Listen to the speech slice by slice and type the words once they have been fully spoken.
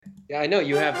Yeah, I know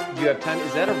you have. Do you have time?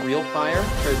 Is that a real fire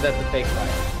or is that the fake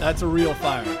fire? That's a real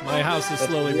fire. My house is That's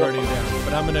slowly real burning fire. down,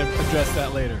 but I'm going to address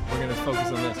that later. We're going to focus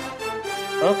on this.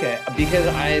 Okay, because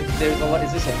there's a lot.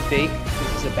 Is this a fake?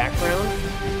 Is this a background?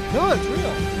 No, it's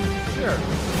real. Sure.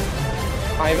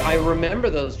 I remember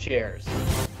those chairs,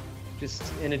 just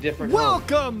in a different. home.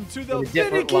 Welcome to the In a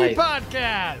different Finicky light.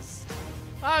 Podcast.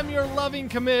 I'm your loving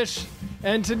commish,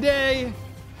 and today,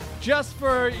 just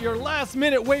for your last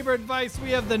minute waiver advice, we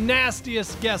have the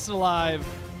nastiest guest alive.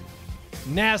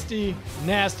 Nasty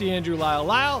Andrew Lyle.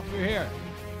 Lyle, you're here.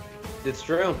 It's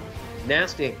true.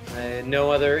 Nasty.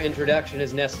 No other introduction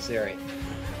is necessary.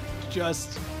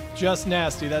 Just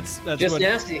nasty. That's Just what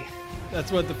nasty.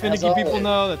 that's what the As finicky people always.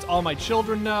 know. That's all my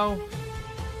children know.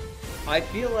 I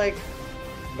feel like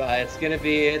it's gonna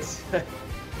be it's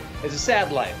a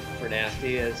sad life for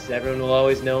Nasty, as everyone will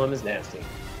always know him as Nasty.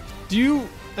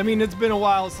 I mean, it's been a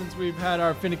while since we've had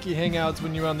our finicky hangouts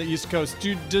when you're on the East Coast.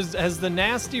 Has the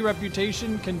nasty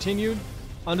reputation continued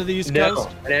onto the East No, Coast?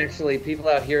 and actually, people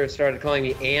out here have started calling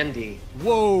me Andy,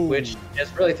 Whoa. which has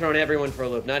really thrown everyone for a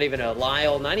loop. Not even a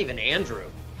Lyle, not even Andrew.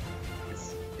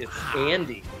 It's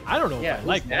Andy. I don't know Yeah, if I who's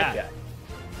like that. guy?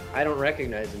 I don't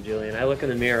recognize him, Julian. I look in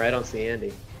the mirror, I don't see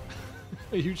Andy.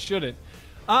 You shouldn't.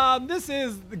 This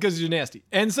is because you're nasty.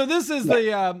 And so this is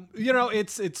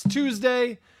it's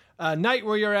Tuesday, night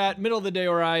where you're at, middle of the day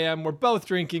where I am. We're both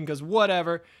drinking because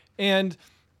whatever. And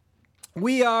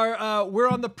we're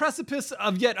on the precipice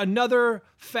of yet another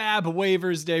fab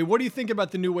waivers day. What do you think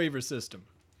about the new waiver system?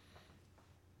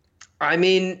 I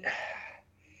mean,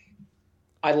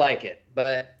 I like it,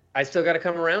 but I still got to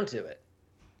come around to it.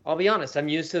 I'll be honest, I'm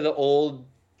used to the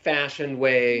old-fashioned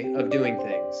way of doing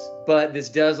things, but this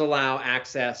does allow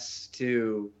access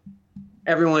to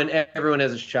everyone. Everyone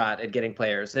has a shot at getting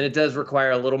players, and it does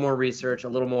require a little more research, a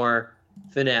little more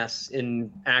finesse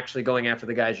in actually going after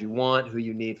the guys you want, who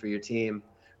you need for your team,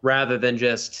 rather than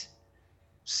just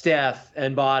Steph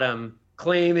and Bottom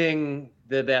claiming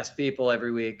the best people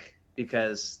every week,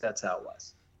 because that's how it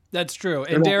was. That's true.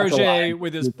 And They're not gonna lie. Derege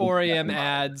with his 4 a.m.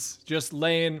 ads, just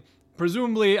laying,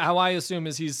 presumably how I assume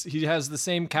is he has the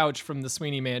same couch from the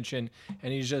Sweeney Mansion,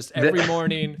 and he's just every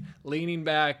morning leaning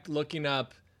back, looking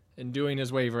up, and doing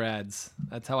his waiver ads.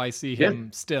 That's how I see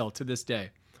him still to this day.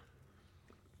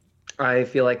 I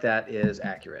feel like that is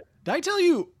accurate. Did I tell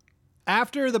you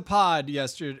after the pod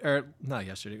last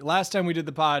time we did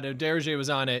the pod, Derege was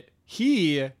on it.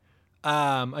 He,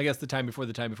 I guess the time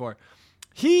before,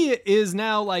 he is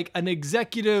now like an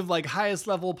executive, like highest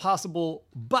level possible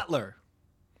butler.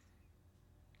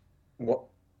 What?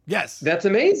 Yes. That's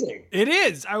amazing. It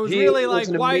is. I was He really was like,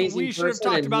 an why amazing we should have person,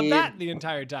 talked and about he- that the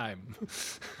entire time.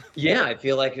 Yeah, I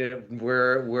feel like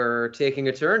we're taking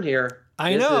a turn here.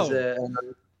 I This know. is a-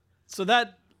 So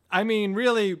that, I mean,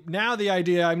 really now the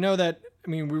idea, I know that, I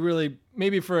mean, we really,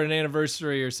 maybe for an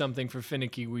anniversary or something for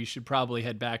Finicky, we should probably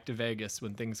head back to Vegas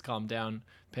when things calm down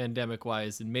pandemic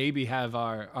wise, and maybe have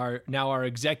our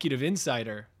executive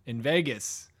insider in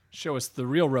Vegas show us the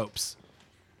real ropes.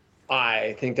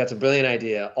 I think that's a brilliant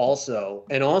idea. Also,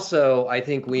 I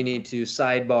think we need to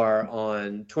sidebar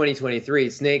on 2023.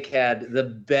 Snake had the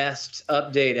best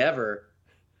update ever.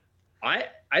 I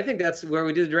think that's where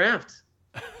we do the draft.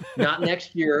 Not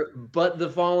next year, but the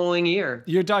following year.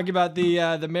 You're talking about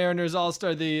the Mariners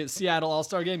All-Star, the Seattle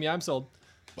All-Star game. Yeah, I'm sold.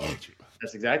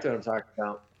 That's exactly what I'm talking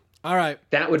about. All right.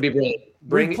 That would be brilliant.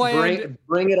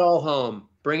 Bring it all home.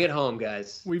 Bring it home,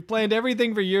 guys. We've planned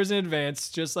everything for years in advance,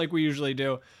 just like we usually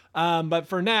do. But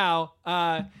for now,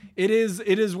 it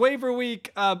is waiver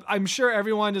week. I'm sure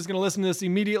everyone is going to listen to this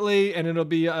immediately, and it'll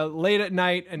be late at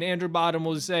night. And Andrew Bottom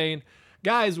will be saying,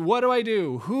 "Guys, what do I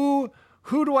do? Who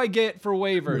do I get for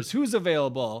waivers? Who's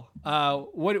available?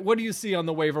 What do you see on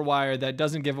the waiver wire that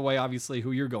doesn't give away obviously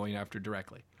who you're going after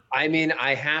directly?" I mean,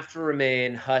 I have to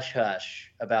remain hush-hush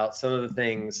about some of the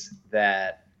things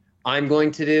that I'm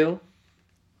going to do.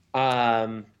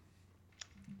 But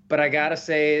I got to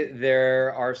say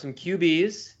there are some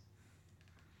QBs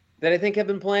that I think have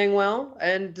been playing well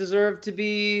and deserve to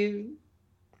be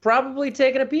probably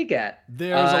taken a peek at.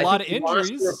 There's a lot of I think we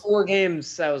lost injuries. There were 4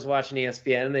 games I was watching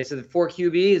ESPN, and they said that 4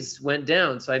 QBs went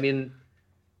down. So, I mean,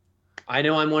 I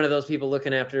know I'm one of those people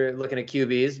looking at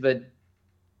QBs, but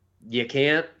you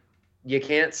can't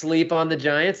sleep on the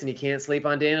Giants, and you can't sleep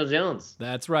on Daniel Jones.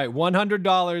 That's right.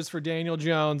 $100 for Daniel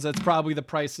Jones. That's probably the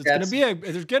price. There's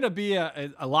going to be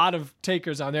a lot of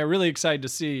takers on there. Really excited to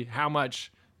see how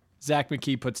much Zach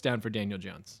McKee puts down for Daniel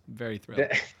Jones. Very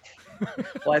thrilled.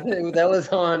 Well, I think that was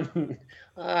on.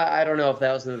 I don't know if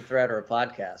that was in the thread or a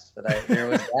podcast, but there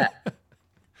was that.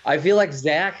 I feel like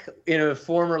Zach in a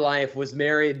former life was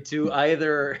married to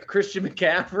either Christian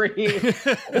McCaffrey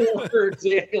or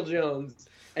Daniel Jones,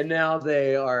 and now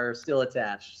they are still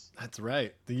attached. That's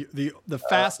right. The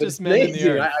fastest men in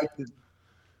the earth.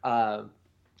 But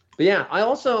yeah, I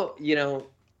also,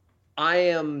 I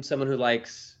am someone who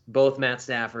likes both Matt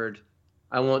Stafford.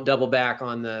 I won't double back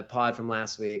on the pod from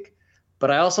last week, but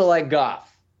I also like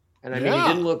Goff. And I mean, he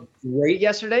didn't look great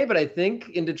yesterday, but I think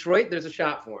in Detroit, there's a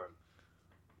shot for him.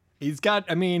 He's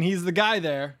the guy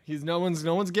there. No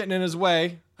one's getting in his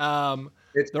way. There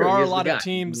are a lot of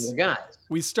teams.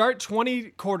 We start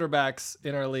 20 quarterbacks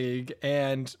in our league,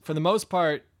 and for the most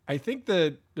part, I think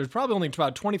there's probably only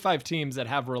about 25 teams that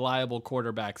have reliable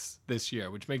quarterbacks this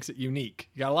year, which makes it unique.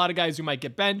 You got a lot of guys who might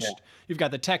get benched. Yeah. You've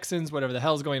got the Texans, whatever the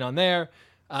hell's going on there.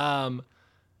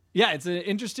 It's an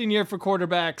interesting year for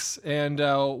quarterbacks, and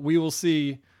we will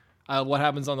see what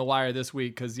happens on the wire this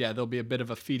week because, there'll be a bit of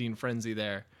a feeding frenzy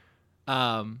there.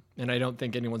 And I don't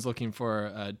think anyone's looking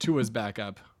for Tua's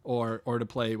backup or to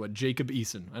play Jacob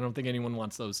Eason. I don't think anyone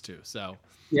wants those two. So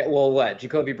yeah, well, what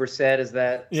Jacoby Brissett is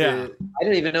that? Yeah, I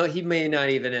don't even know. He may not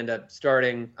even end up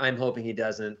starting. I'm hoping he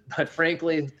doesn't. But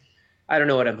frankly, I don't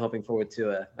know what I'm hoping for with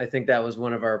Tua. I think that was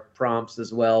one of our prompts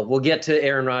as well. We'll get to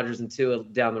Aaron Rodgers and Tua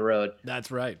down the road. That's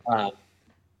right.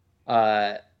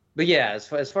 But yeah, as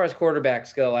far as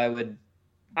quarterbacks go,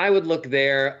 I would look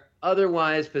there.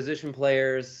 Otherwise, position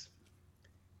players.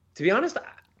 To be honest,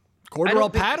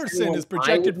 Cordarrelle Patterson is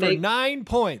projected for 9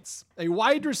 points. A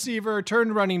wide receiver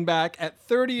turned running back at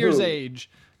 30 years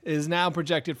age is now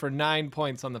projected for 9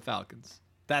 points on the Falcons.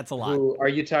 That's a lot. Who are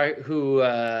you talking?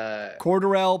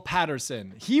 Cordarrelle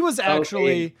Patterson. He was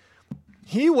actually,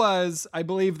 I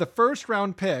believe, the first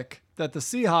round pick that the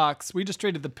Seahawks. We just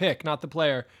traded the pick, not the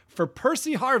player, for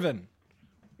Percy Harvin.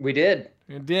 We did.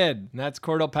 We did. And that's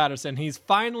Cordarrelle Patterson. He's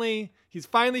finally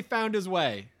found his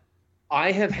way.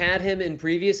 I have had him in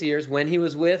previous years when he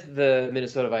was with the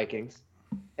Minnesota Vikings,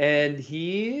 and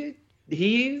he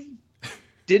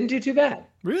didn't do too bad.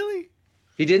 Really?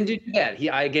 He didn't do too bad.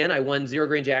 I won 0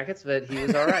 green jackets, but he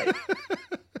was all right.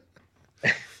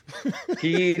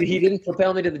 He didn't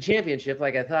propel me to the championship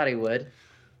like I thought he would.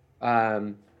 But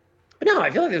no, I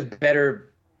feel like there's better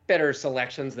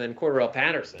selections than Cordarrelle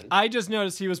Patterson. I just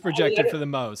noticed he was projected for the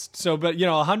most. So, but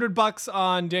 $100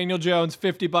 on Daniel Jones,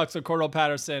 $50 on Cordarrelle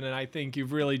Patterson, and I think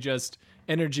you've really just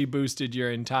energy boosted your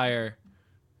entire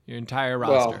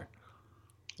roster.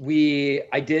 Well,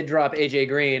 I did drop AJ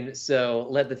Green, so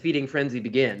let the feeding frenzy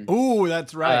begin. Ooh,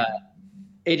 that's right.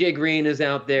 AJ Green is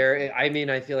out there. I mean,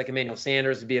 I feel like Emmanuel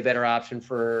Sanders would be a better option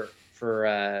for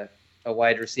a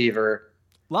wide receiver.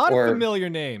 A lot of familiar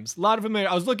names. I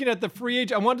was looking at the free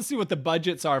agent. I wanted to see what the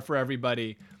budgets are for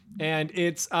everybody. And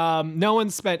it's no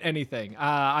one's spent anything.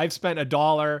 I've spent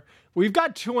 $1. We've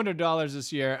got $200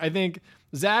 this year. I think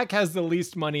Zach has the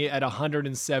least money at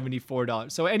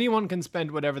 $174. So anyone can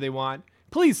spend whatever they want.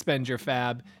 Please spend your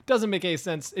fab. Doesn't make any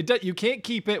sense. You can't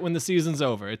keep it when the season's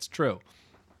over. It's true.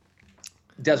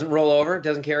 Doesn't roll over?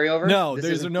 Doesn't carry over? No,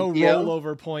 there's no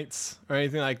rollover points or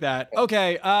anything like that.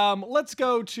 Okay, let's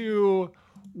go to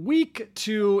Week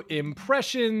 2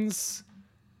 impressions.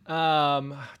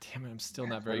 Damn it, I'm still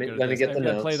not very good at this. Let me get the notes.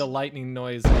 I'm gonna play the lightning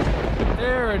noise.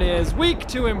 There it is. Week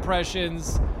 2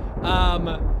 impressions.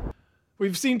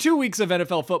 We've seen 2 weeks of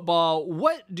NFL football.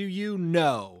 What do you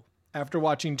know after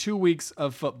watching 2 weeks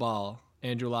of football,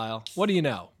 Andrew Lyle? What do you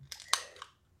know?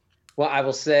 Well, I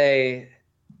will say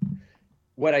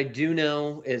what I do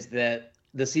know is that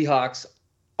the Seahawks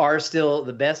are still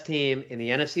the best team in the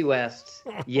NFC West,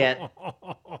 yet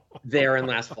they're in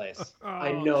last place.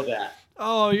 I know that.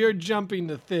 Oh, you're jumping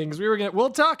to things.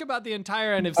 We'll talk about the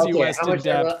entire NFC West in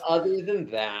depth. Other than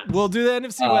that, we'll do the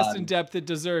NFC West in depth. It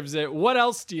deserves it. What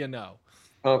else do you know?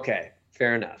 Okay,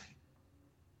 fair enough.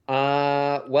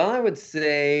 Well, I would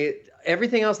say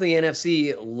everything else in the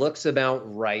NFC looks about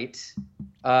right.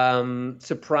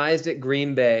 Surprised at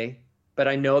Green Bay. But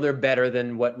I know they're better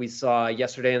than what we saw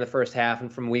yesterday in the first half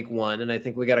and from week 1. And I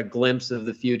think we got a glimpse of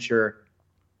the future,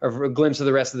 or a glimpse of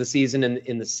the rest of the season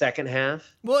in the second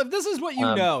half. Well, if this is what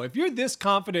you know, if you're this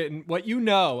confident in what you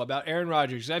know about Aaron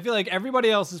Rodgers, I feel like everybody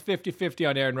else is 50-50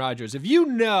 on Aaron Rodgers. If you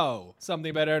know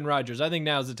something about Aaron Rodgers, I think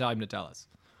now's the time to tell us.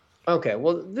 Okay,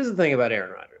 well, this is the thing about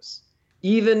Aaron Rodgers.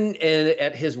 Even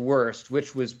at his worst,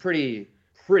 which was pretty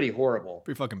horrible.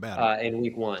 Pretty fucking bad. In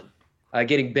week 1,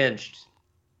 getting benched.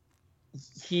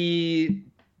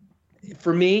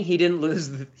 For me, he didn't lose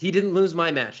my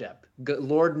matchup.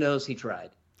 Lord knows he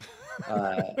tried.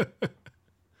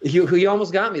 He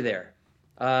almost got me there.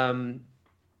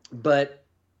 But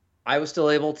I was still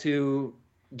able to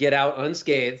get out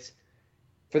unscathed.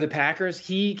 for the Packers,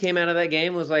 he came out of that game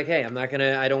and was like, hey,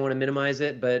 I don't want to minimize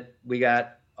it, but we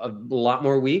got a lot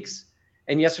more weeks.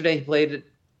 And yesterday he played a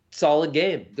solid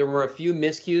game. There were a few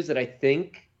miscues that I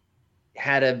think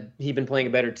had he been playing a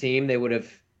better team, they would have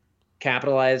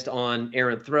capitalized on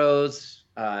errant throws,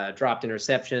 dropped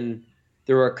interception.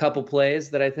 There were a couple plays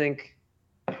that I think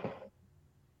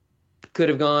could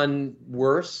have gone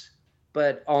worse.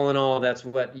 But all in all, that's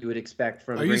what you would expect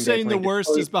from. Are you saying the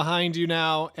worst is behind you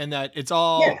now, and that it's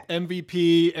all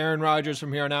MVP Aaron Rodgers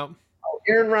from here on out?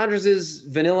 Aaron Rodgers is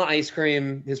vanilla ice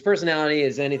cream. His personality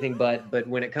is anything but. But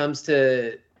when it comes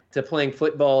to playing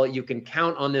football, you can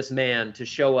count on this man to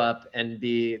show up and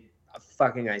be a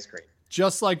fucking ice cream.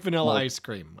 Just like vanilla ice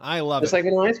cream. I love it. Just like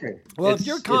vanilla ice cream. Well, if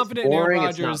you're confident in Aaron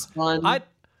Rodgers,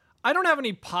 I don't have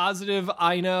any positive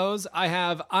I knows.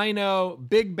 I know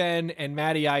Big Ben and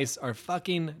Matty Ice are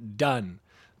fucking done.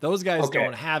 Those guys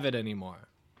don't have it anymore.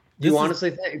 You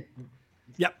honestly think?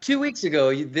 Yep. 2 weeks ago,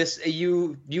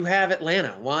 you have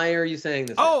Atlanta. Why are you saying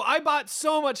this? Oh, I bought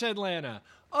so much Atlanta.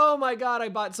 Oh my God, I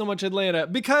bought so much Atlanta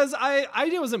because I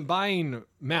wasn't buying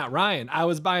Matt Ryan. I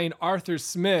was buying Arthur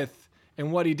Smith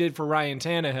and what he did for Ryan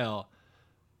Tannehill.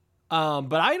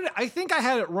 But I think I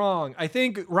had it wrong. I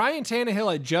think Ryan Tannehill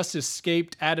had just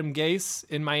escaped Adam Gase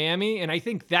in Miami, and I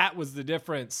think that was the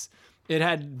difference. It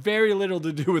had very little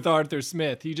to do with Arthur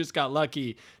Smith. He just got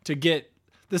lucky to get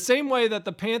the same way that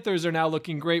the Panthers are now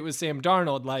looking great with Sam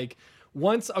Darnold. Like,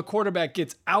 once a quarterback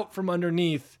gets out from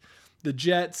underneath the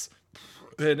Jets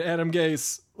and Adam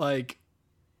Gase, like,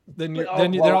 then all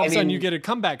of a sudden you get a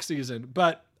comeback season.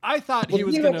 But I thought he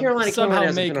was going to somehow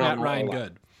make Matt Ryan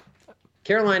good.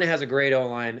 Carolina has a great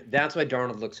O-line. That's why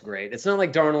Darnold looks great. It's not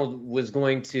like Darnold was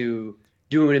going to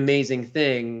do an amazing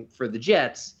thing for the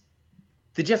Jets.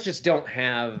 The Jets just don't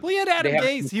have. Well, he had Adam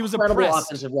Gase. He was oppressed.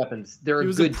 Offensive weapons. They're a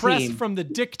good team. He was oppressed from the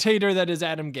dictator that is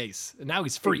Adam Gase, and now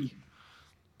he's free.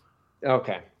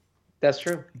 Okay, that's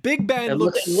true. Big Ben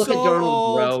looks so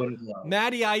old.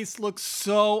 Matty Ice looks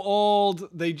so old.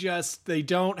 They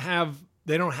don't have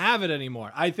it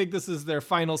anymore. I think this is their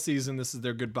final season. This is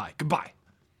their goodbye. Goodbye.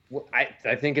 Well,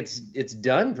 I think it's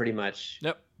done pretty much.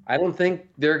 Yep. I don't think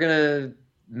they're gonna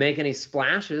make any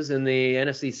splashes in the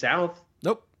NFC South.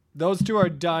 Nope. Those two are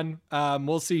done.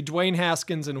 We'll see Dwayne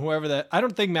Haskins and whoever that. I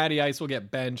don't think Matty Ice will get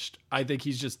benched. I think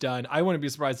he's just done. I wouldn't be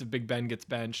surprised if Big Ben gets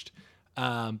benched.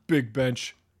 Big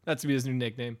Bench. That's to be his new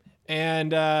nickname. And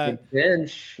Big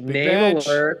Bench. Name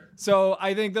alert. So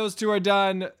I think those two are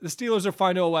done. The Steelers will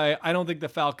find a way. I don't think the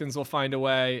Falcons will find a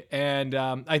way. And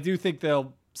I do think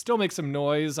they'll still make some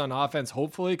noise on offense,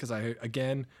 hopefully, because I,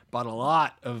 again, bought a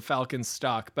lot of Falcons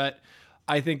stock. But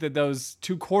I think that those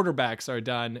two quarterbacks are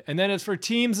done. And then as for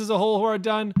teams as a whole who are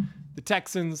done, the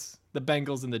Texans, the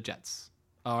Bengals, and the Jets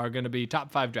are going to be top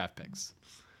 5 draft picks.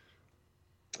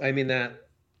 I mean,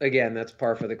 that's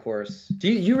par for the course.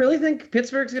 Do you really think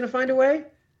Pittsburgh's going to find a way?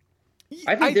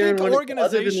 I think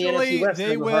organizationally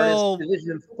they will.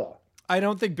 Division in football. I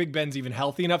don't think Big Ben's even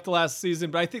healthy enough to last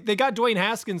season, but I think they got Dwayne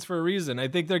Haskins for a reason. I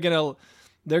think they're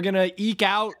gonna eke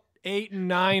out 8 and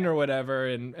 9 or whatever,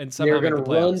 and somehow they're gonna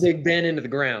run Big Ben into the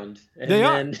ground. And they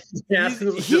then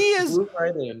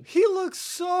are. He looks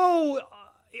so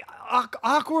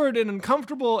awkward and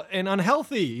uncomfortable and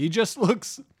unhealthy. He just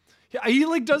looks. He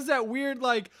like does that weird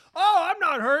like, oh, I'm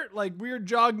not hurt, like weird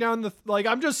jog down the like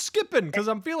I'm just skipping because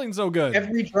I'm feeling so good.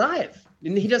 Every drive,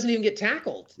 and he doesn't even get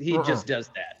tackled. He just does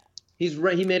that.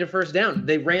 He made a first down.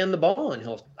 They ran the ball and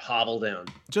he'll hobble down.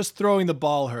 Just throwing the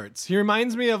ball hurts. He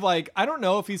reminds me of like, I don't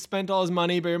know if he spent all his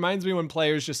money, but it reminds me when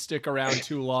players just stick around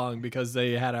too long because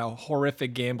they had a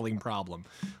horrific gambling problem.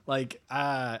 Like,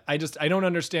 I don't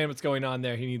understand what's going on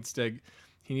there. He needs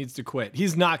to quit.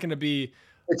 He's not going to be.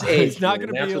 He's not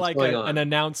going to be like an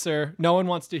announcer. No one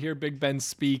wants to hear Big Ben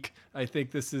speak. I think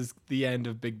this is the end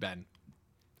of Big Ben.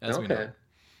 As we know.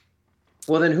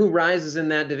 Well, then who rises in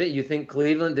that division? You think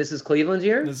Cleveland? This is Cleveland's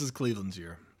year? This is Cleveland's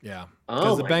year. Yeah.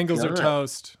 Because the Bengals are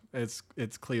toast. It's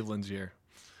Cleveland's year.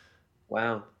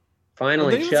 Wow.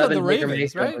 Finally, Chubb and Baker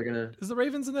Mayfield are gonna. Is the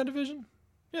Ravens in that division?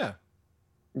 Yeah.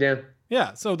 Yeah.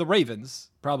 Yeah. So the Ravens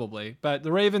probably, but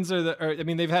the Ravens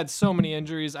they've had so many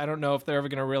injuries. I don't know if they're ever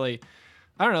gonna really.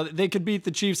 I don't know. They could beat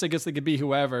the Chiefs. I guess they could beat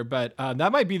whoever, but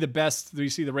that might be the best we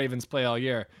see the Ravens play all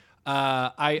year.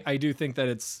 I do think that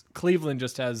it's Cleveland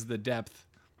just has the depth.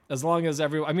 As long as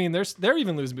they're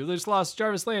even losing people. They just lost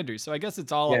Jarvis Landry, so I guess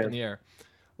it's all up in the air.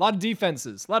 A lot of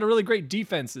defenses, a lot of really great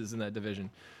defenses in that division.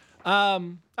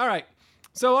 All right,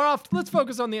 so let's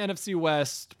focus on the NFC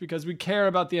West because we care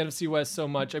about the NFC West so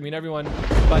much. I mean, everyone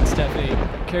but Stephanie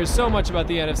cares so much about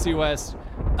the NFC West.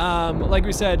 Like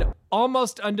we said,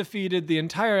 almost undefeated the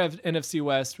entire NFC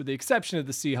West, with the exception of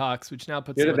the Seahawks, which now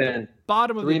puts them at the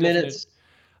bottom of 3 the minutes.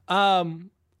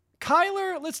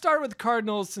 Kyler, let's start with the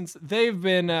Cardinals since they've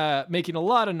been making a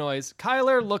lot of noise.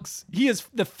 Kyler he is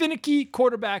the finicky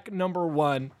quarterback number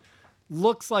 1.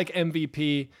 Looks like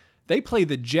MVP. They play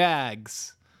the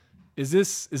Jags. Is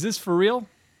this for real?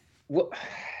 Well,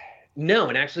 no,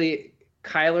 and actually,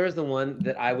 Kyler is the one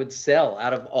that I would sell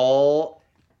out of all.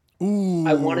 Ooh.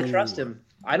 I want to trust him.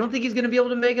 I don't think he's going to be able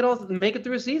to make it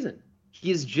through a season.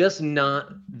 He's just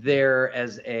not there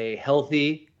as a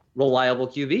healthy, reliable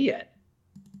QB yet.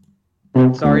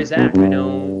 Sorry, Zach. I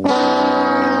know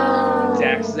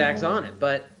Zach's on it,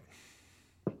 but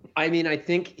I mean, I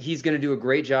think he's going to do a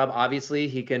great job. Obviously,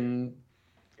 he can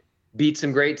beat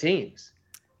some great teams.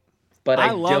 But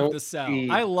I love the sell.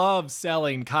 I love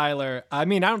selling Kyler. I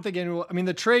mean, I don't think anyone. I mean,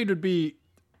 the trade would be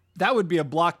a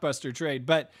blockbuster trade.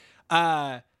 But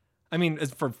I mean,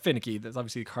 as for finicky, that's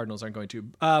obviously the Cardinals aren't going to.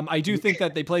 I do think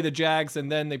that they play the Jags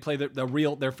and then they play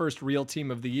their first real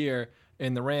team of the year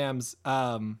in the Rams.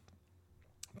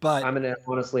 But I'm going to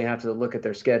honestly have to look at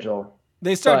their schedule.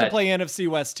 They start to play NFC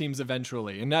West teams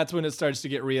eventually, and that's when it starts to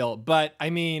get real. But I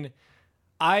mean,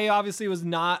 I obviously was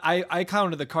not. I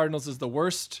counted the Cardinals as the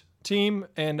worst team,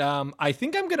 and I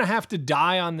think I'm going to have to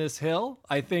die on this hill.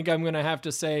 I think I'm going to have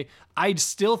to say I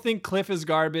still think Cliff is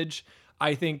garbage.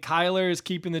 I think Kyler is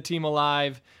keeping the team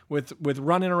alive with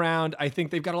running around. I think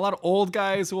they've got a lot of old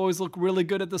guys who always look really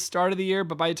good at the start of the year,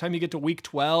 but by the time you get to week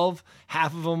 12,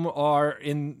 half of them are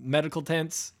in medical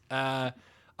tents. I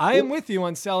am with you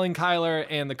on selling Kyler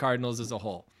and the Cardinals as a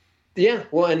whole. Yeah,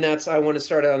 well, and I want to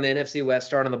start on the NFC West,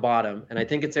 start on the bottom, and I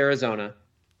think it's Arizona,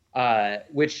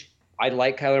 which I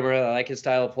like Kyler Murray. I like his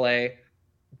style of play.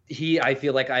 I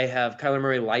feel like I have Kyler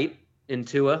Murray light in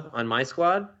Tua on my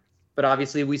squad, but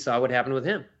obviously we saw what happened with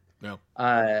him. No.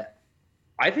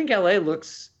 I think LA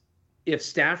looks, if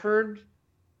Stafford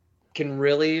can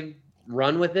really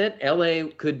run with it,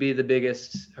 LA could be the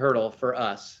biggest hurdle for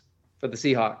us, for the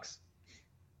Seahawks.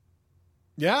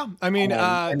 Yeah, I mean,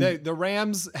 the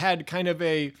Rams had kind of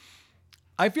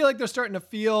I feel like they're starting to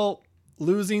feel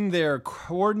losing their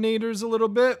coordinators a little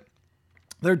bit.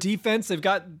 Their defense, they've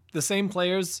got the same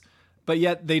players, but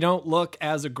yet they don't look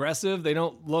as aggressive. They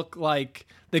don't look like,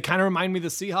 they kind of remind me of the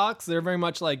Seahawks. They're very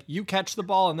much like, you catch the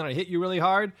ball and then I hit you really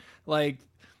hard. Like,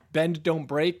 bend, don't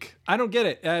break. I don't get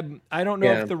it. I don't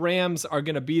know if the Rams are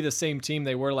going to be the same team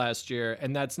they were last year.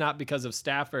 And that's not because of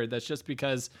Stafford. That's just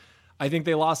because I think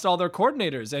they lost all their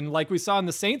coordinators. And like we saw in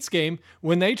the Saints game,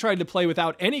 when they tried to play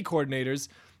without any coordinators,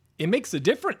 it makes a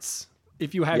difference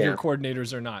if you have your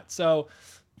coordinators or not. So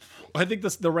I think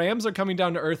the Rams are coming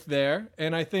down to earth there.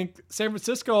 And I think San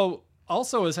Francisco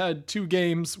also has had 2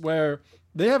 games where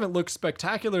they haven't looked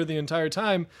spectacular the entire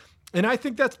time. And I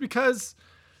think that's because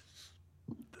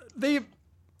I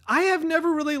have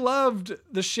never really loved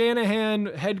the Shanahan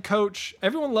head coach.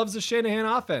 Everyone loves the Shanahan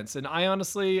offense. And I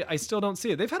still don't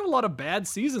see it. They've had a lot of bad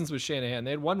seasons with Shanahan.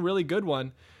 They had one really good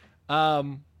one.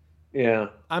 I'm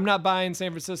not buying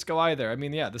San Francisco either. I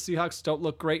mean, the Seahawks don't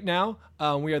look great now.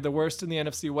 We are the worst in the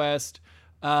NFC West.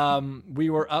 We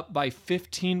were up by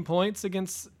 15 points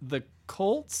against the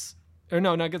Colts. Or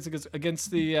no, not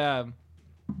against the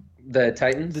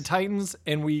Titans. The Titans,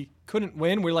 and we couldn't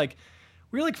win. We're like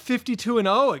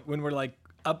 52-0 when we're like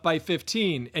up by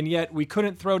 15, and yet we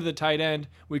couldn't throw to the tight end.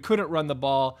 We couldn't run the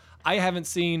ball. I haven't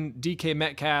seen DK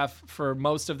Metcalf for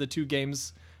most of the 2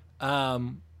 games.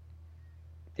 I'm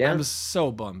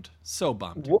so bummed. So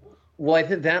bummed. Well, I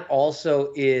think that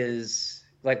also is,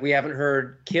 like, we haven't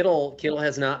heard Kittle. Kittle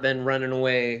has not been running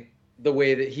away the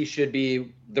way that he should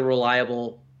be, the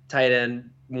reliable tight end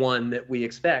one that we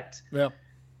expect. Yeah.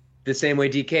 The same way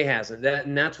DK hasn't.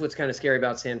 And that's what's kind of scary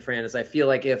about San Fran is I feel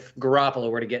like if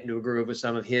Garoppolo were to get into a groove with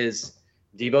some of his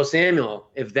Deebo Samuel,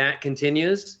 if that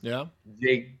continues,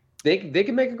 they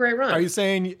can make a great run. Are you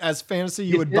saying as fantasy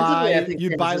you'd buy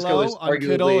low on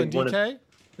Kittle and DK?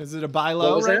 Is it a buy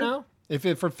low right now?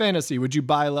 For fantasy, would you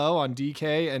buy low on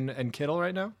DK and Kittle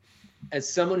right now? As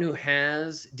someone who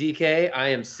has DK, I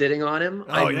am sitting on him.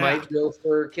 I might go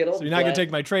for Kittle. So you're not going to take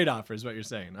my trade offer is what you're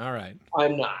saying. All right.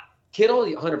 I'm not. Kittle,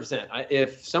 100%.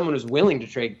 If someone is willing to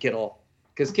trade Kittle,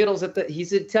 because Kittle's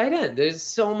he's a tight end. There's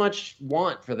so much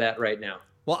want for that right now.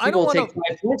 Well, People will take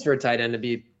 5 points for a tight end to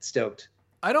be stoked.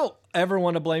 I don't ever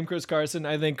want to blame Chris Carson.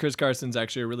 I think Chris Carson's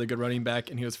actually a really good running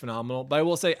back, and he was phenomenal. But I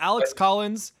will say Alex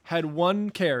Collins had 1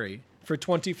 carry for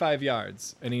 25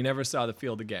 yards, and he never saw the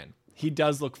field again. He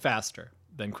does look faster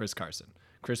than Chris Carson.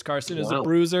 Chris Carson is a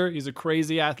bruiser. He's a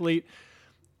crazy athlete.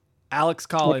 Alex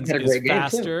Collins is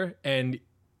faster, and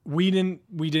we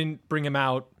didn't bring him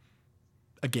out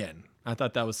again. I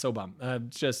thought that was so bum.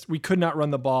 Just we could not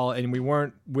run the ball, and we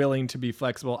weren't willing to be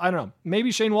flexible. I don't know.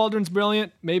 Maybe Shane Waldron's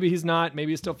brilliant. Maybe he's not.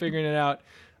 Maybe he's still figuring it out.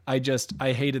 I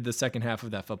hated the second half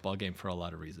of that football game for a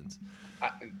lot of reasons.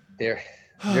 There's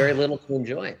very little to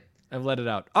enjoy. I've let it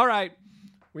out. All right.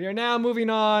 We are now moving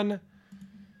on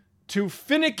to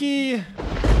finicky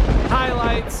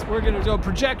highlights. We're going to go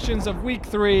projections of week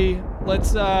 3.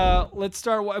 Let's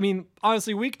start. I mean,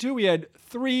 honestly, week 2, we had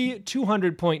 3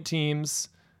 200-point teams.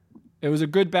 It was a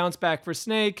good bounce back for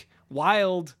Snake.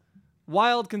 Wild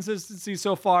consistency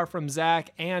so far from Zach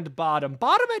and Bottom.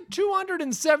 Bottom at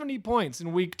 270 points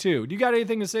in week 2. Do you got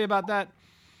anything to say about that?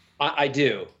 I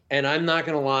do. And I'm not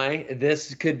going to lie.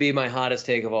 This could be my hottest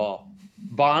take of all.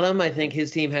 Bottom, I think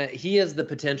his team he has the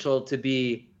potential to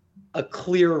be a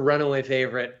clear runaway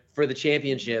favorite for the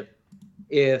championship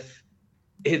if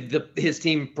his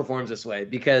team performs this way.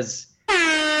 Because,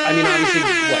 I mean, obviously,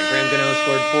 Graham Gano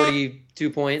scored 42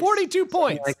 points? 42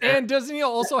 points. Like, and doesn't he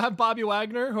also have Bobby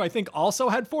Wagner, who I think also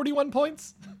had 41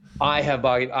 points? I have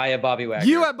Bobby Wagner.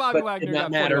 You have Bobby Wagner. It did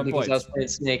not matter because I was playing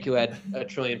Snake, who had a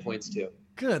trillion points too.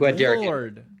 Good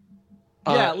Lord.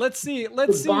 Yeah, let's see.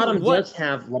 Bottom does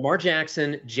have Lamar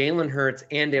Jackson, Jalen Hurts,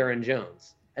 and Aaron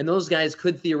Jones. And those guys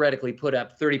could theoretically put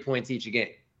up 30 points each a game.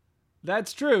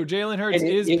 That's true. Jalen Hurts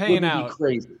is paying out. Be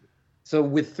crazy. So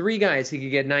with 3 guys, he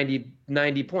could get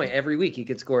 90 points. Every week he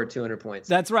could score 200 points.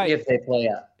 That's right. If they play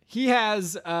up. He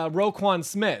has Roquan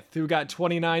Smith, who got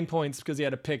 29 points because he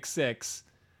had a pick 6.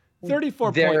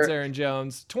 34 points, Aaron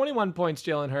Jones. 21 points,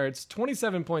 Jalen Hurts.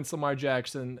 27 points, Lamar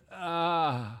Jackson.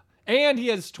 And he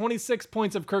has 26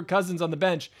 points of Kirk Cousins on the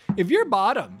bench. If you're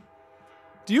Bottom,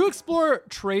 do you explore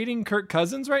trading Kirk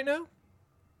Cousins right now?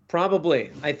 Probably.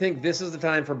 I think this is the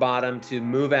time for Bottom to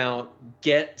move out,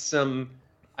 get some,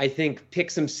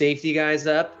 pick some safety guys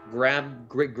up, grab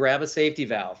a safety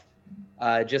valve,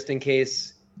 just in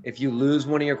case if you lose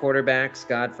one of your quarterbacks,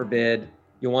 God forbid,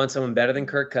 you want someone better than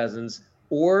Kirk Cousins,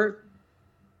 or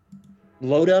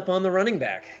load up on the running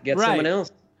back, get someone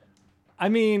else. I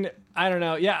mean, I don't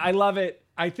know. Yeah, I love it.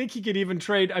 I think he could even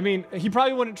trade. I mean, he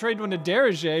probably wouldn't trade one to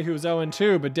Derringer, who's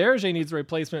 0-2, but Derringer needs a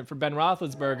replacement for Ben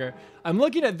Roethlisberger. I'm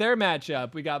looking at their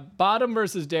matchup. We got Bottom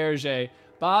versus Derringer.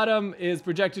 Bottom is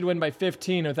projected to win by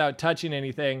 15 without touching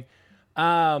anything.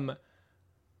 Bottom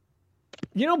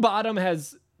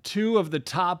has 2 of the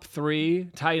top 3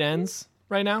 tight ends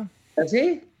right now. Does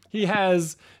he? He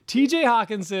has TJ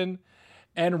Hawkinson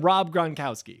and Rob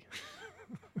Gronkowski.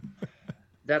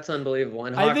 That's unbelievable.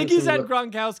 And I think he's had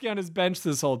Gronkowski on his bench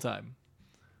this whole time.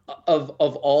 Of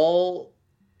all,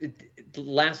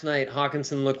 last night,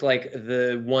 Hawkinson looked like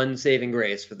the one saving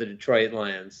grace for the Detroit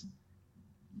Lions.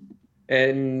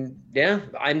 And yeah,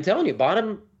 I'm telling you,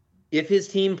 Bottom, if his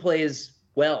team plays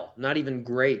well, not even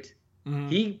great,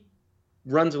 he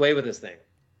runs away with this thing.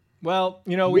 Well,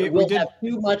 we did have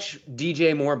too much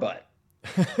DJ Moore butt.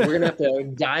 We're going to have to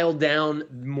dial down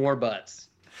more butts.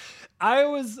 I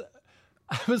was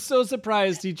so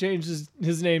surprised he changed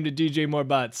his name to DJ More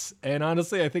Butts. And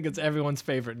honestly, I think it's everyone's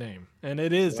favorite name. And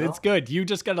it is. Well, it's good. You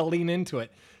just got to lean into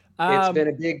it. It's been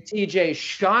a big TJ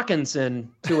Shawkinson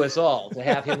to us all to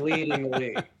have him leading the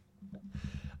league.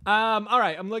 All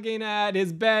right. I'm looking at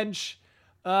his bench.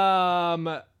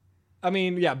 Bottom's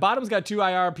got 2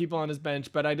 IR people on his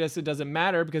bench, but I guess it doesn't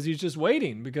matter because he's just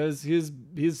waiting because his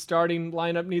starting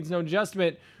lineup needs no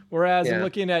adjustment. Whereas I'm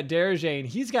looking at Derringer, and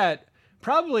he's got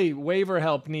probably waiver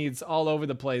help needs all over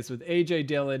the place with A.J.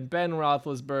 Dillon, Ben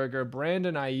Roethlisberger,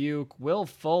 Brandon Ayuk, Will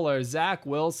Fuller, Zach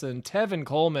Wilson, Tevin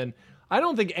Coleman. I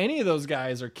don't think any of those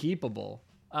guys are keepable.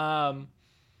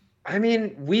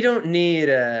 We don't need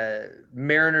a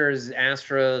Mariners,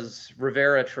 Astros,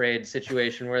 Rivera trade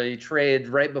situation where you trade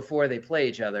right before they play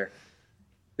each other.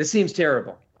 This seems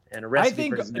terrible. And a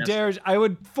recipe for disaster. I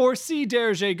would foresee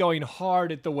Derringer going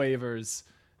hard at the waivers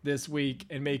this week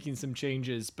and making some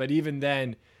changes. But even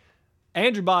then,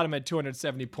 Andrew Bottom had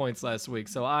 270 points last week,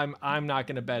 so I'm not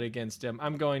going to bet against him.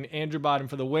 I'm going Andrew Bottom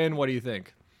for the win. What do you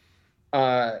think?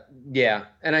 Yeah.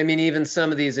 And even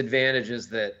some of these advantages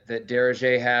that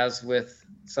Derringer has with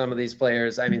some of these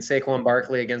players. Saquon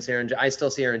Barkley against Aaron Jones. I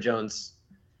still see Aaron Jones.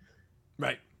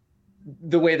 Right.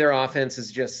 The way their offense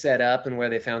is just set up and where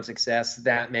they found success,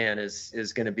 that man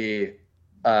is going to be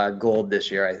gold this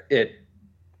year.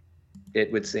 It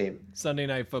would seem. Sunday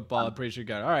Night Football. Appreciate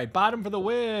you. All right. Bottom for the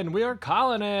win. We are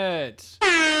calling it.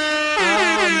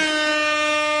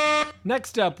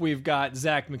 Next up, we've got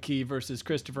Zach McKee versus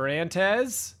Christopher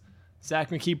Antez.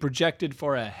 Zach McKee projected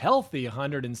for a healthy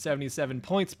 177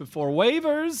 points before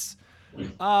waivers.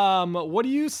 What do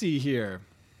you see here?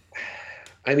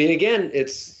 Again,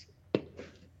 it's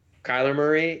Kyler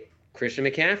Murray, Christian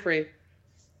McCaffrey,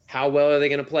 how well are they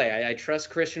going to play? I trust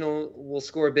Christian will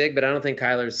score big, but I don't think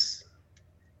Kyler's.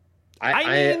 I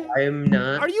am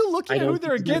not. Are you looking at who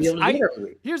they're against?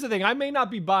 Here's the thing. I may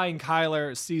not be buying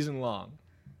Kyler season long.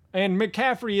 And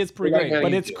McCaffrey is pretty great.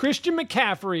 But it's Christian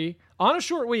McCaffrey on a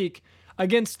short week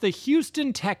against the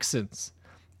Houston Texans.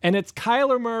 And it's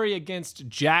Kyler Murray against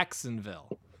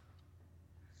Jacksonville.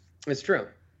 It's true.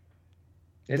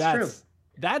 It's true.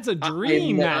 That's a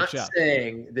dream matchup. I'm not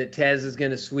saying that Tez is going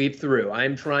to sweep through.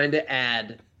 I'm trying to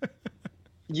add, a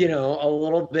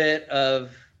little bit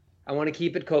of, I want to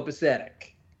keep it copacetic.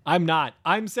 I'm not.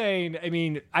 I'm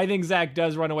saying, I think Zach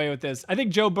does run away with this. I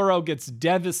think Joe Burrow gets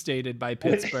devastated by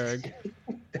Pittsburgh.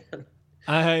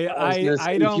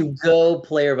 I don't. If you go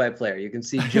player by player, you can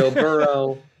see Joe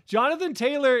Burrow. Jonathan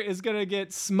Taylor is going to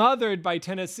get smothered by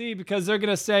Tennessee because they're going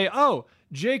to say, oh,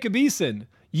 Jacob Eason,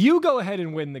 you go ahead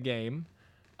and win the game.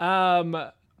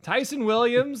 Tyson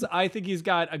Williams, I think he's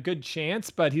got a good chance,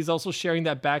 but he's also sharing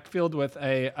that backfield with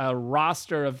a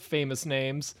roster of famous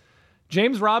names.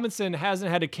 James Robinson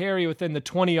hasn't had a carry within the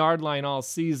 20-yard line all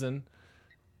season.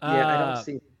 Yeah, I don't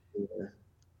see either.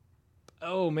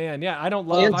 Oh man, yeah, I don't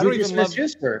even love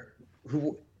Schuster,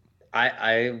 who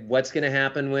what's going to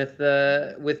happen with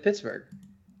Pittsburgh?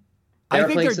 I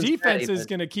think their defense is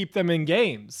going to keep them in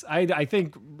games. I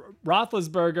think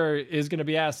Roethlisberger is going to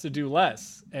be asked to do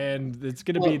less, and it's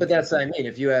going to be. But that's what I mean.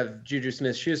 If you have Juju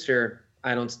Smith-Schuster,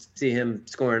 I don't see him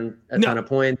scoring a ton of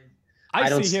points.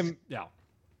 I see him. Yeah.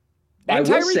 And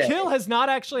Tyreek Hill has not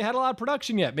actually had a lot of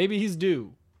production yet. Maybe he's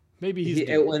due.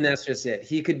 And that's just it.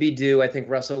 He could be due. I think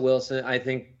Russell Wilson. I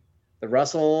think the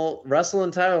Russell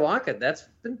and Tyler Lockett. That's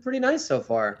been pretty nice so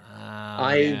far.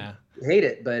 I hate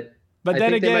it, but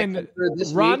then again,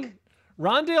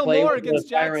 Rondale Moore against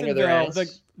Jacksonville.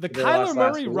 The Kyler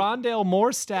Murray Rondale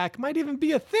Moore stack might even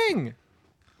be a thing.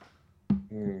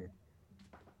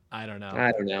 I don't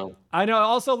know. I know.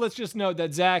 Also, let's just note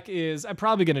that Zach is. I'm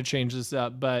probably going to change this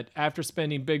up, but after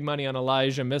spending big money on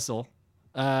Elijah Missile,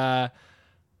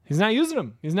 he's not using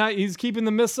him. He's keeping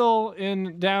the missile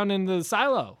down in the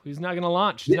silo. He's not going to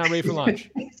launch. He's not ready for launch.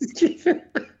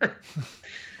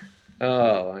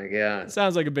 Oh my God!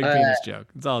 Sounds like a big penis joke.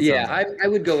 That's all. I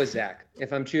would go with Zach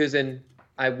if I'm choosing.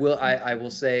 I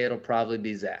will say it'll probably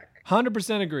be Zach.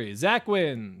 100% agree. Zach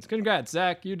wins. Congrats,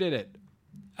 Zach. You did it.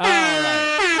 All right.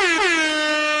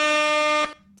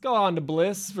 Let's go on to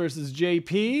Bliss versus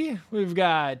JP. We've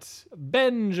got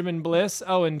Benjamin Bliss,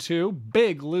 0-2,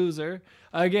 big loser,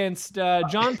 against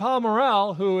John Paul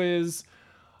Morrell, who is,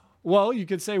 well, you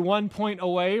could say 1 point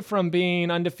away from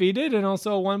being undefeated and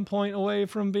also 1 point away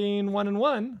from being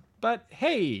 1-1. But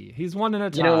hey, he's one in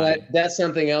a tie. You know what? That's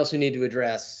something else we need to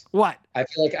address. What? I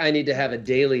feel like I need to have a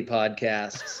daily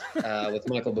podcast with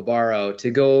Michael Barbaro to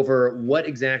go over what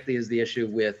exactly is the issue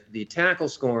with the tackle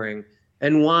scoring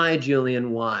and why,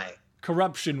 Julian, why?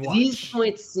 Corruption watch. These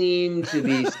points seem to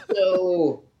be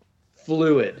so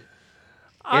fluid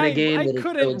in a game that I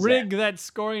couldn't rig that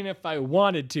scoring if I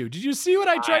wanted to. Did you see what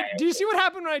I tried? Did you see what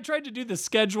happened when I tried to do the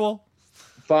schedule?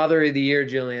 Father of the Year,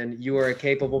 Julian, you are a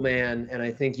capable man, and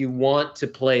I think you want to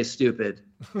play stupid.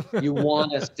 You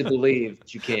want us to believe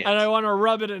that you can't. And I want to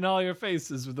rub it in all your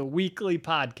faces with a weekly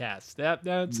podcast. That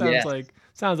sounds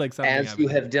like something. As you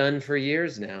have done for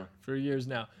years now.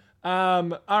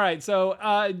 All right, so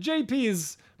JP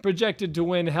is projected to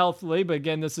win healthily, but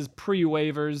again, this is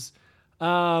pre-waivers.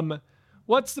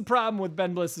 What's the problem with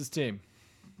Ben Bliss's team?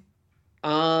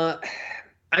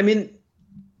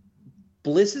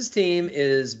 Bliss's team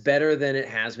is better than it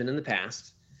has been in the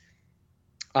past.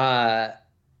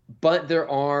 But there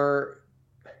are,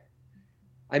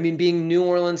 being New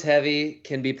Orleans heavy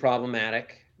can be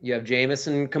problematic. You have Jameis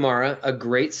and Kamara, a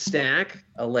great stack,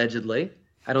 allegedly.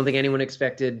 I don't think anyone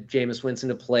expected Jameis Winston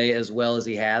to play as well as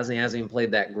he has, and he hasn't even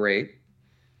played that great.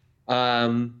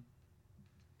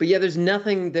 But yeah, there's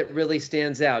nothing that really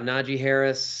stands out. Najee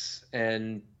Harris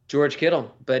and George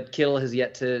Kittle, but Kittle has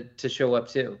yet to show up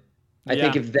too. I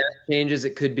think if that changes,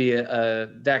 it could be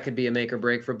that could be a make or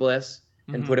break for Bliss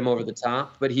and put him over the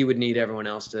top, but he would need everyone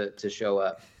else to show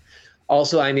up.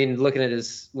 Also, looking at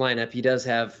his lineup, he does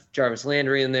have Jarvis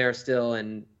Landry in there still,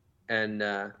 and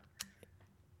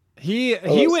he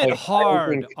went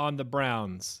hard on the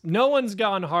Browns. No one's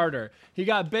gone harder. He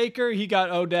got Baker, he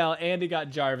got Odell, and he got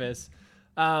Jarvis.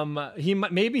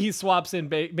 Maybe he swaps in.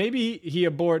 Maybe he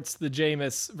aborts the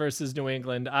Jameis versus New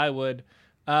England. I would.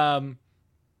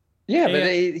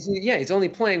 He's only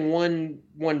playing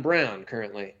one Brown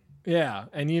currently. Yeah,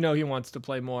 and he wants to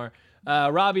play more.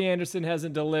 Robbie Anderson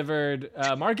hasn't delivered.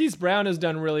 Marquise Brown has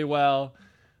done really well.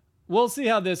 we'll see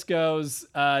how this goes.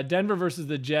 Denver versus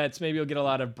the Jets. Maybe you'll get a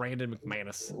lot of Brandon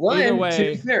McManus. Well, Either and way, to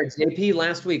be fair, JP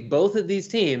last week, both of these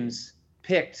teams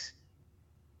picked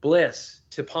Bliss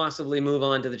to possibly move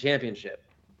on to the championship.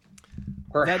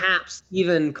 Perhaps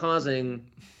even causing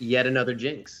yet another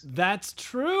jinx. That's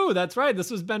true. That's right.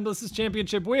 This was Ben Bliss's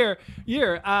championship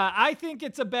year. I think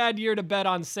it's a bad year to bet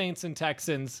on Saints and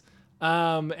Texans.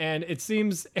 And it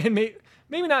seems, and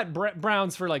maybe not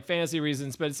Browns for like fantasy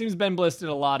reasons, but it seems Ben Bliss did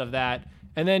a lot of that.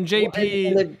 And then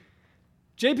JP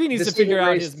needs to figure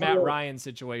out his Matt Ryan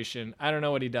situation. I don't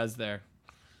know what he does there.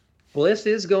 Bliss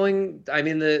is going. I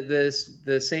mean,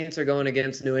 the Saints are going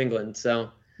against New England, so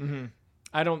New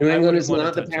England is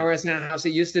not the powerhouse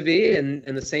it used to be, and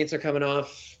the Saints are coming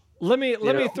off. Let me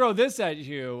throw this at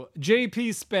you.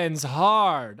 JP spends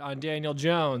hard on Daniel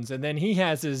Jones, and then he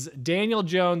has his Daniel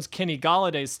Jones Kenny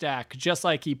Golladay stack, just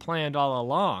like he planned all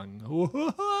along.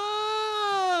 Whoa!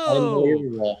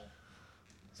 Unbelievable.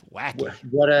 It's wacky.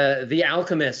 What the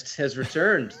Alchemist has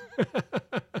returned.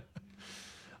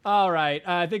 All right,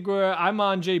 I think I'm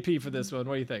on JP for this one.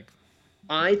 What do you think?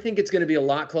 I think it's going to be a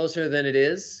lot closer than it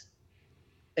is.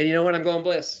 And you know what? I'm going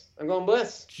Bliss.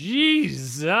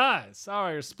 Jesus. All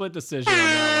right, split decision on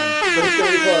that one. But it's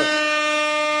going to be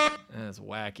close. That's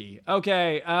wacky.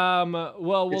 Okay.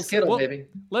 Well, we'll see. Baby.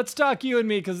 Let's talk you and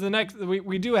me, because the next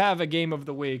we do have a game of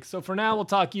the week. So for now, we'll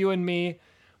talk you and me.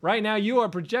 Right now, you are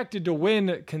projected to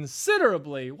win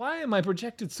considerably. Why am I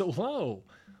projected so low?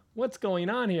 What's going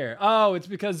on here? Oh, it's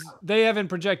because they haven't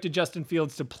projected Justin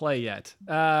Fields to play yet.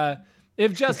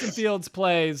 If Justin Fields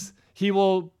plays, he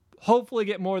will hopefully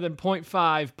get more than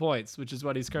 0.5 points, which is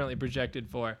what he's currently projected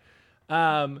for.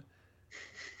 I'm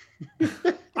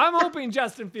hoping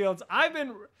Justin Fields.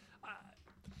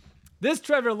 This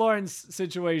Trevor Lawrence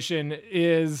situation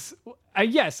is,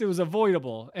 yes, it was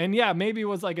avoidable. And yeah, maybe it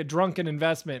was like a drunken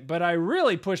investment, but I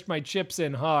really pushed my chips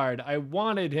in hard. I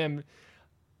wanted him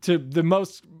to the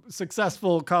most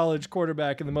successful college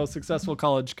quarterback and the most successful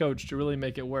college coach to really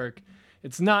make it work.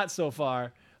 It's not so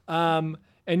far.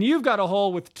 And you've got a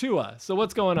hole with Tua. So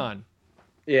what's going on?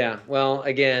 Yeah. Well,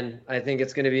 again, I think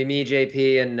it's going to be me,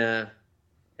 JP,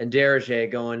 and Derege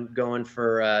going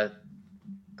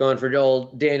for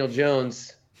old Daniel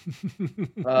Jones.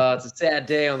 It's a sad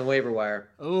day on the waiver wire.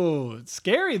 Oh, it's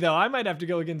scary though. I might have to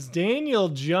go against Daniel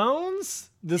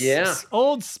Jones.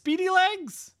 Old speedy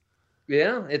legs.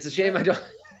 Yeah, it's a shame I don't.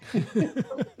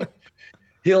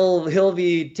 He'll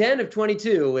be 10 of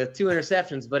 22 with 2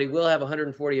 interceptions, but he will have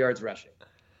 140 yards rushing.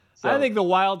 So. I think the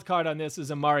wild card on this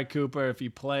is Amari Cooper. If he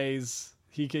plays,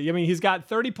 he's got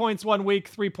 30 points one week,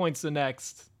 3 points the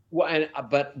next. Well,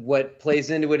 but what plays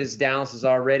into it is Dallas is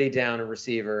already down a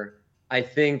receiver. I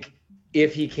think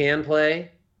if he can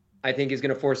play, I think he's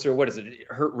going to force through. What is it?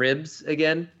 Hurt ribs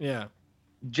again? Yeah.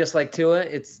 Just like Tua,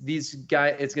 it's these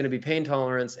guys. It's going to be pain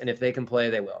tolerance, and if they can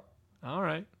play, they will. All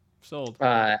right, sold.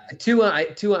 Tua,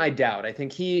 I doubt. I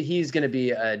think he's going to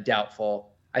be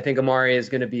doubtful. I think Amari is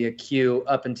going to be a Q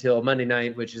up until Monday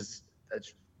night, which is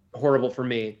horrible for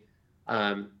me,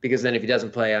 because then if he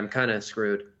doesn't play, I'm kind of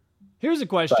screwed. Here's a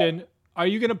question: are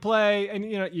you going to play? And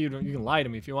you can lie to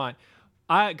me if you want.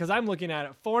 Because I'm looking at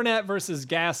it, Fournette versus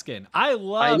Gaskin. I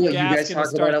love Gaskin to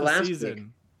start the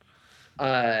season.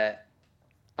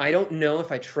 I don't know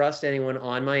if I trust anyone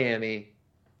on Miami.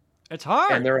 It's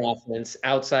hard. And their offense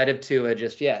outside of Tua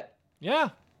just yet. Yeah,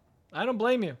 I don't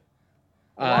blame you.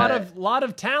 A lot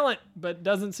of talent, but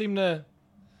doesn't seem to.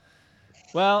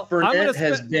 Well, Fournette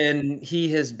has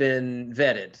been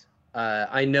vetted.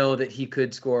 I know that he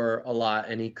could score a lot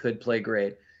and he could play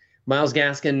great. Myles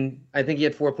Gaskin, I think he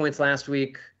had 4 points last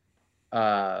week.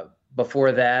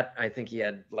 Before that, I think he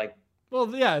had like.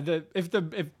 Well, yeah. If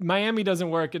Miami doesn't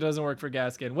work, it doesn't work for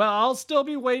Gaskin. Well, I'll still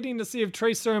be waiting to see if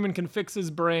Trey Sermon can fix his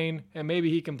brain and maybe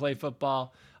he can play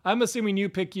football. I'm assuming you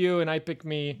pick you and I pick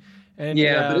me. And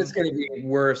but it's going to be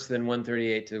worse than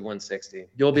 138 to 160.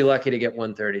 You'll be lucky to get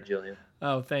 130, Julian.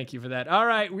 Oh, thank you for that. All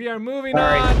right, we are moving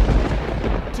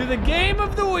on to the game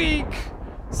of the week.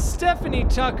 Stephanie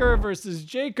Tucker versus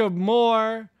Jacob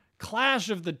Moore. Clash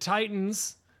of the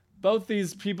Titans. Both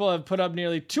these people have put up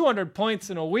nearly 200 points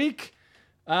in a week.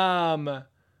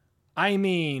 I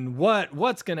mean,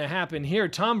 what's going to happen here?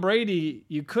 Tom Brady,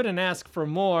 you couldn't ask for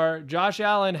more. Josh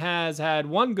Allen has had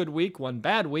one good week, one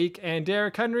bad week, and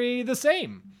Derrick Henry the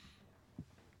same.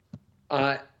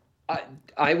 I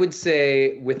would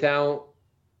say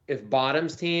if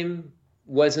Bottom's team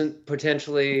wasn't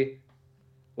potentially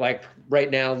like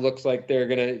right now looks like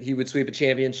he would sweep a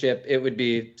championship, it would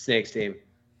be Snake's team.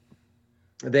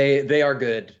 They are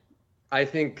good. I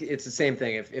think it's the same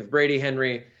thing. If Brady,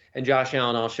 Henry, and Josh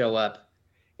Allen all show up,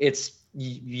 it's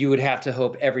you would have to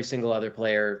hope every single other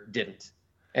player didn't.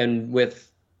 And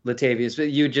with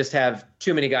Latavius, you just have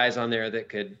too many guys on there that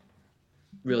could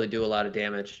really do a lot of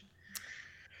damage.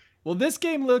 Well, this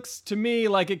game looks to me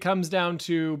like it comes down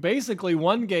to basically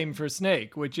one game for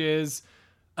Snake, which is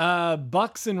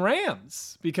Bucks and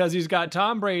Rams, because he's got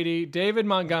Tom Brady, David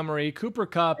Montgomery, Cooper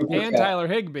Kupp, and Tyler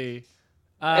Higbee.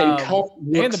 And Kupp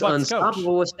looks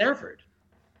unstoppable with Stafford.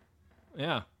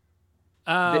 Yeah.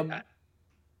 I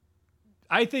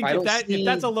think if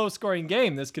that's a low-scoring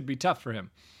game, this could be tough for him.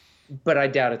 But I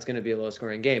doubt it's going to be a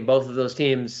low-scoring game. Both of those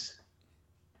teams,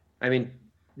 I mean,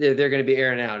 they're going to be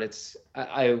airing out.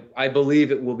 I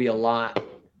believe it will be a lot.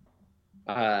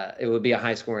 It will be a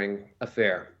high-scoring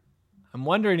affair. I'm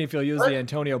wondering if he'll use the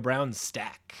Antonio Brown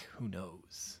stack. Who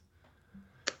knows?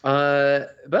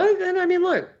 But then, I mean,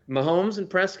 look, Mahomes and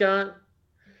Prescott.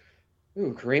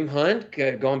 Ooh, Kareem Hunt,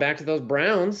 going back to those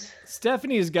Browns.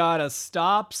 Stephanie's got to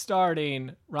stop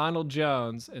starting Ronald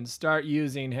Jones and start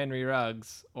using Henry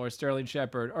Ruggs or Sterling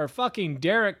Shepard or fucking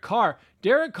Derek Carr.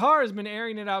 Derek Carr has been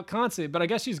airing it out constantly, but I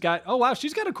guess she's got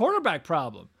a quarterback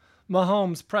problem.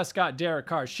 Mahomes, Prescott, Derek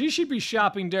Carr. She should be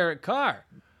shopping Derek Carr.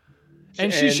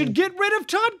 And she should get rid of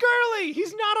Todd Gurley.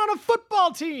 He's not on a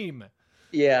football team.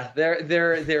 Yeah,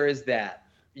 there is that.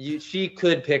 She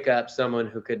could pick up someone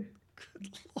who could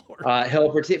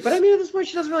help her team. But I mean, at this point,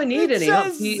 she doesn't really need any help.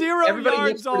 It says 0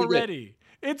 yards already.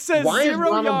 It says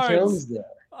 0 yards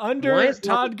under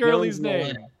Todd Gurley's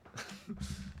name.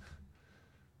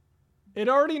 It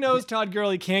already knows Todd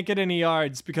Gurley can't get any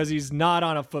yards because he's not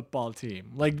on a football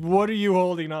team. Like, what are you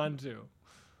holding on to?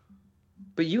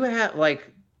 But you have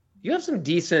some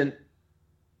decent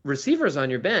receivers on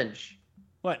your bench.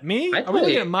 What, me? Are we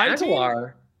looking at my team?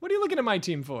 What are you looking at my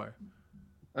team for?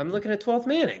 I'm looking at 12th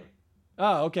Manning.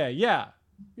 Oh, okay. Yeah.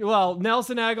 Well,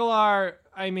 Nelson Aguilar,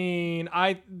 I mean,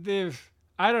 I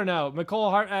don't know. McCole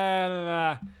Hart,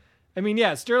 I mean,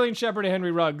 yeah, Sterling Shepard and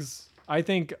Henry Ruggs, I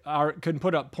think can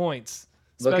put up points.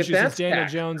 Especially since Daniel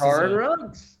Jones is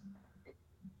Ruggs.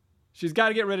 She's got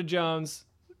to get rid of Jones.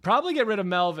 Probably get rid of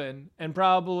Melvin and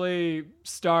probably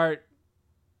start.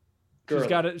 She's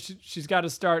got to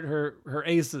start her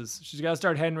aces. She's got to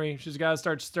start Henry. She's got to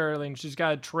start Sterling. She's got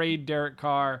to trade Derek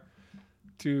Carr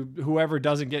to whoever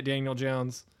doesn't get Daniel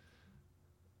Jones.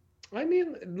 I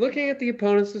mean, looking at the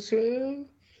opponents this way,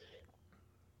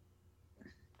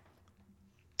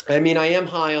 I mean, I am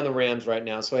high on the Rams right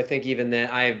now, so I think even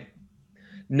that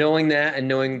knowing that and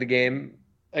knowing the game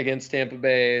against Tampa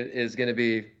Bay is going to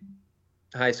be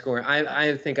high scoring.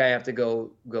 I think I have to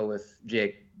go with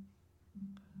Jake.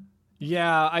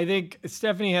 Yeah, I think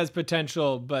Stephanie has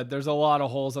potential, but there's a lot of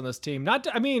holes on this team.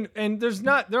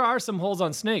 There are some holes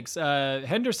on Snakes.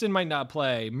 Henderson might not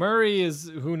play. Murray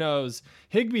who knows.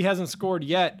 Higbee hasn't scored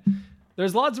yet.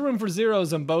 There's lots of room for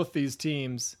zeros on both these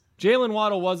teams. Jalen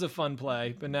Waddle was a fun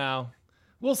play, but now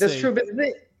we'll see. That's true, but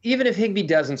even if Higbee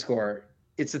doesn't score,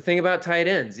 it's the thing about tight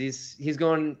ends. He's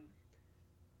going.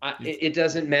 It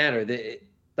doesn't matter.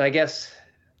 I guess.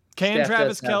 Can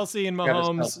Travis Kelce and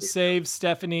Mahomes save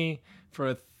Stephanie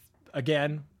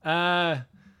again?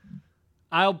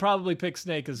 I'll probably pick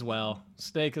Snake as well.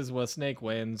 Snake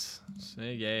wins.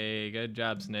 Snake, yay! Good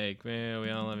job, Snake. Man, we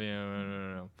all love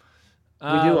you. We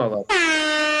do all love you.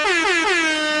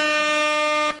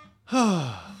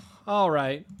 All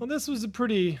right. Well, this was a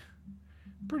pretty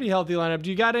healthy lineup. Do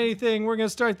you got anything? We're gonna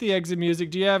start the exit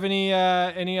music. Do you have any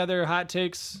other hot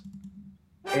takes?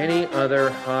 Any other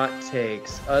hot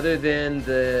takes other than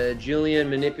the Julian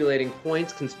manipulating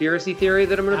points conspiracy theory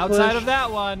that I'm going to push? Outside of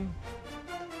that one.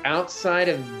 Outside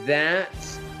of that,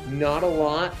 not a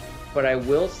lot, but I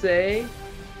will say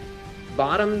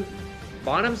bottom's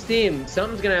team,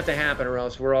 something's going to have to happen or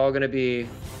else we're all going to be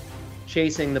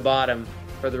chasing the bottom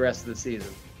for the rest of the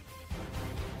season.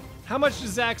 How much does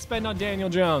Zach spend on Daniel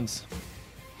Jones?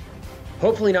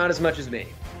 Hopefully not as much as me,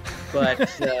 but...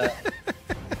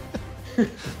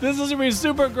 This is going to be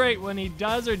super great when he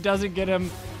does or doesn't get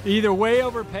him. He either way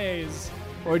overpays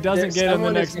or doesn't get him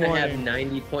the next morning. Someone is going to have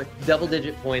 90 points,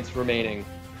 double-digit points remaining,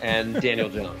 and Daniel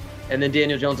Jones. And then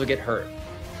Daniel Jones will get hurt.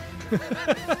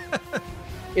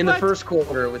 In the first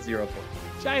quarter with 0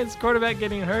 points. Giants quarterback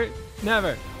getting hurt?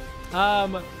 Never.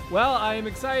 Well, I am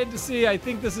excited to see. I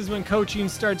think this is when coaching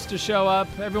starts to show up.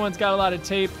 Everyone's got a lot of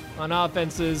tape on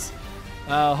offenses.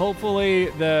 Hopefully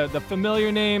the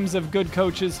familiar names of good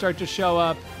coaches start to show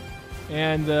up,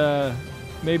 and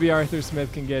maybe Arthur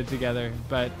Smith can get it together.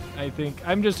 But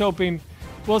I'm just hoping.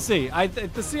 We'll see. The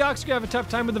Seahawks are gonna have a tough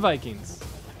time with the Vikings.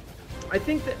 I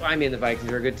think the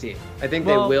Vikings are a good team. I think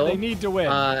they will. They need to win.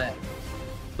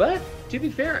 But to be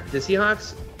fair, the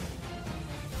Seahawks,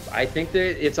 I think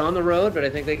that it's on the road, but I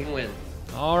think they can win.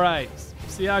 All right.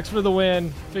 Seahawks for the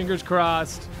win. Fingers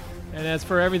crossed. And as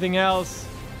for everything else,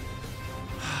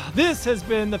 this has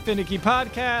been the Finicky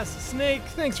Podcast. Snake,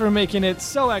 thanks for making it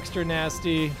so extra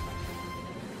nasty.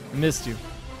 I missed you.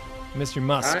 I missed your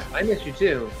musk. I miss you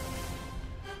too.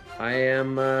 I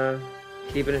am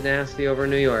keeping it nasty over in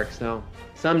New York, so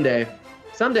someday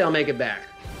I'll make it back.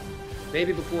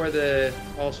 Maybe before the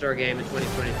All-Star game in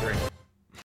 2023.